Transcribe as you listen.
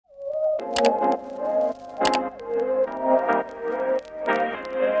Good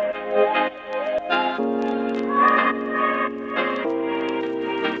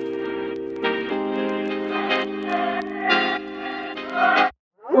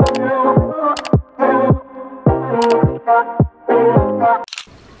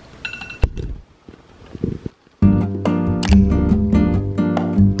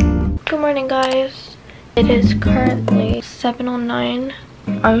morning, guys. It is currently 7:09.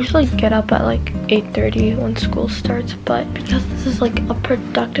 I usually get up at like 8:30 when school starts, but because this is like a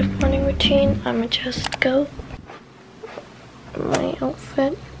productive morning routine, I'ma just go my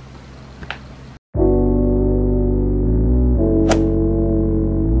outfit.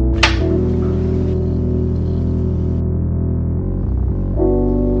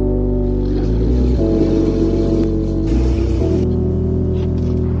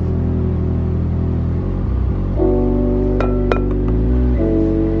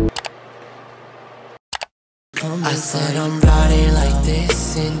 I said I'm riding like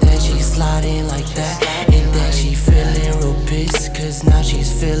this, and then she's sliding like that, and then she feeling real pissed, cause now she's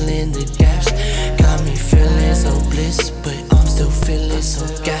filling the gaps. Got me feeling so bliss, but I'm still feeling so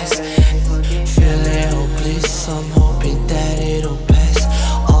gas. Feeling hopeless, I'm hoping that it'll pass.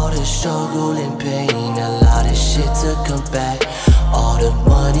 All the struggle and pain, a lot of shit to come back. All the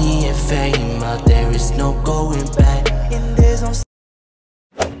money and fame, out there is no going back. And there's no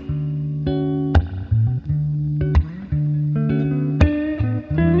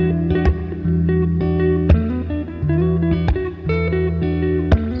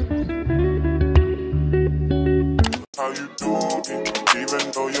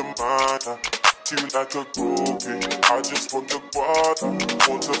even though you're mine, you like a groupie. I just want the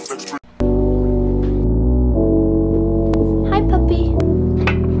water flex. Hi, puppy.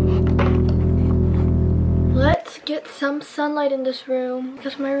 Let's get some sunlight in this room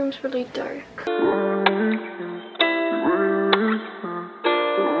because my room's really dark.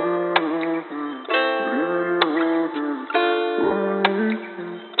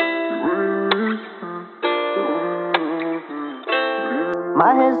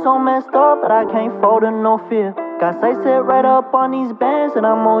 My head's so messed up that I can't fold in no fear. Got sight set right up on these bands and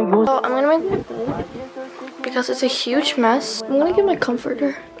I'm on you. So I'm gonna make my bed because it's a huge mess. I'm gonna get my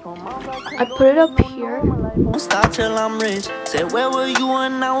comforter. I put it up here. Don't stop till I'm rich. Said where were you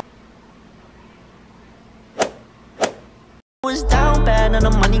when I was down bad, and the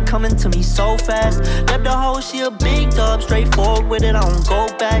money coming to me so fast. Left the hoe, she a big dub, straightforward with it, I don't go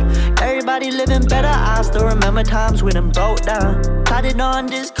back. Everybody living better, I still remember times when them broke down. Tried it on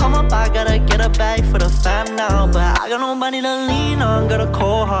this come up, I gotta get a bag for the fam now. But I got nobody to lean on, got a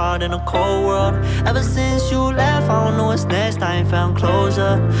cold heart in a cold world. Ever since you left, I don't know what's next, I ain't found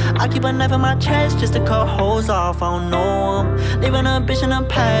closure. I keep a knife in my chest just to cut holes off, I don't know them. Leaving a bitch in the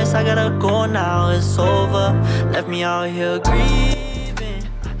past, I gotta go now, it's over. Left me out here grieving.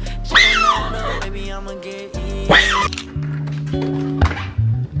 Baby, I'ma get even.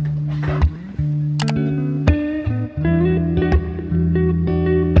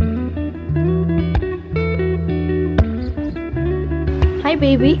 Hi,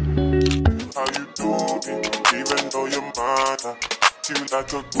 baby. How you doing? Even though you're mine, you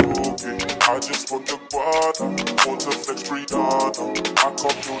like a groupie. I just want the water flex breathe on. I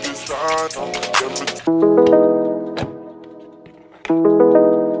come through this line,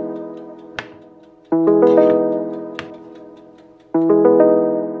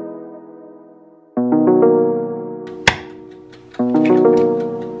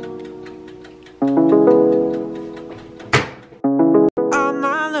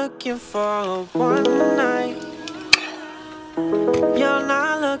 For a one night, you're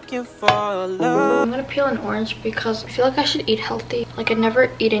not looking for a love. I'm gonna peel an orange because I feel like I should eat healthy. Like I never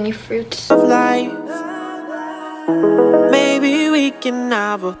eat any fruits. Of life, maybe we can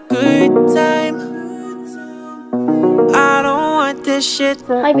have a good time. I don't want this shit.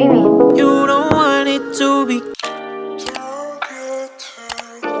 Hi, baby. You don't want it to be.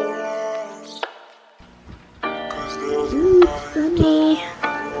 Sunny.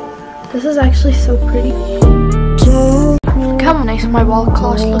 This is actually so pretty. Look how nice my wall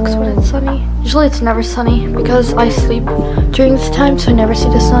cloth looks when it's sunny. Usually it's never sunny because I sleep during this time, so I never see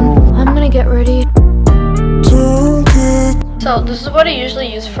the sun. I'm gonna get ready. So this is what I usually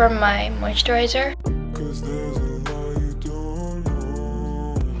use for my moisturizer.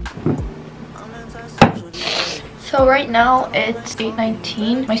 So right now it's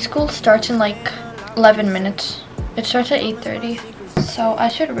 8:19. My school starts in like 11 minutes. It starts at 8:30. So I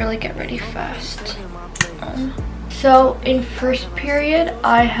should really get ready fast. So in first period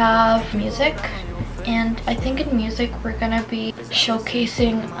I have music, And I think in music we're gonna be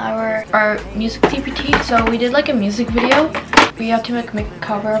showcasing our music TPT. So we did like a music video. We had to make a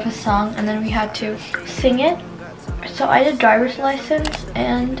cover of a song and then we had to sing it. So I did driver's license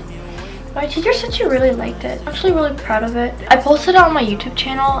and my teacher said she really liked it. I'm actually really proud of it. I posted it on my YouTube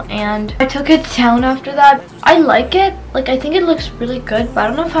channel and I took it down after that. I like it. Like, I think it looks really good, but I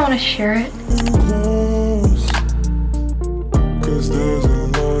don't know if I want to share it.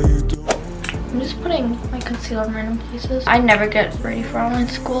 I'm just putting my concealer in random places. I never get ready for online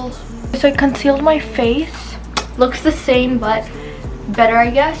school. So I concealed my face. Looks the same, but better, I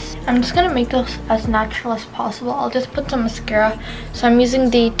guess. I'm just gonna make this as natural as possible. I'll just put some mascara. So I'm using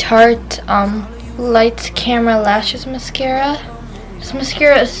the Tarte Lights Camera Lashes mascara. This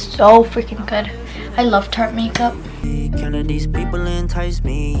mascara is so freaking good. I love Tarte makeup. Kind of these people entice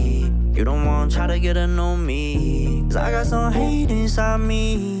me. You don't want to try to get to know me, 'cause I got some hate inside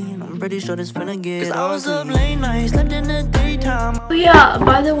me. I'm pretty sure this finna get. 'Cause I was up late night, slept in the daytime. Oh yeah,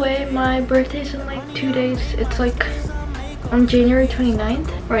 by the way, my birthday's in like 2 days. It's like on January 29th.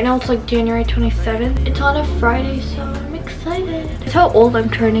 Right now it's like January 27th. It's on a Friday, so I'm excited. It's how old I'm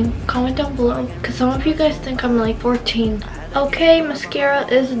turning. Comment down below, because some of you guys think I'm like 14. Okay, mascara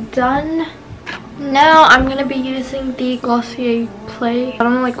is done. Now I'm gonna be using the Glossier Play. I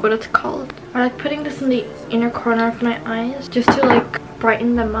don't know like what it's called. I like putting this in the inner corner of my eyes just to like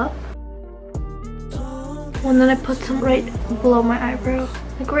brighten them up. And then I put some right below my eyebrow,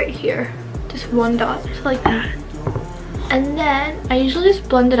 like right here. Just one dot, just like that. And then I usually just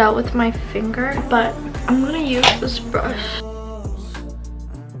blend it out with my finger, but I'm gonna use this brush.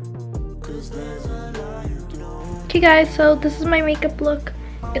 Okay guys, so this is my makeup look.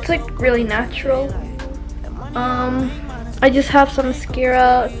 It's like really natural. I just have some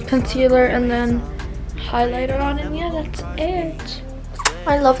mascara, concealer, and then highlighter on it. Yeah, that's it.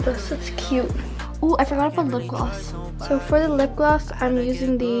 I love this, it's cute. Oh, I forgot about lip gloss. So for the lip gloss, I'm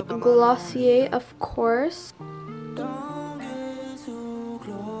using the Glossier, of course.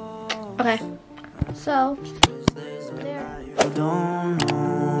 Okay, so there. Don't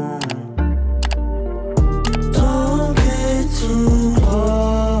get too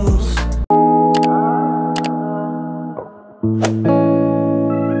close.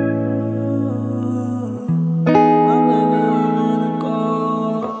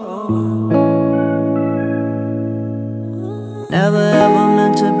 Never ever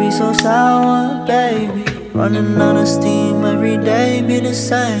meant to be so sour, baby. Running out of steam every day, be the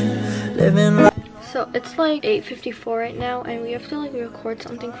same. Living life. So it's like 8:54 right now and we have to like record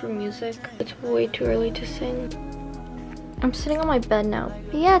something for music. It's way too early to sing. I'm sitting on my bed now.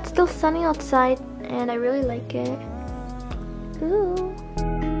 But yeah, it's still sunny outside and I really like it. Ooh.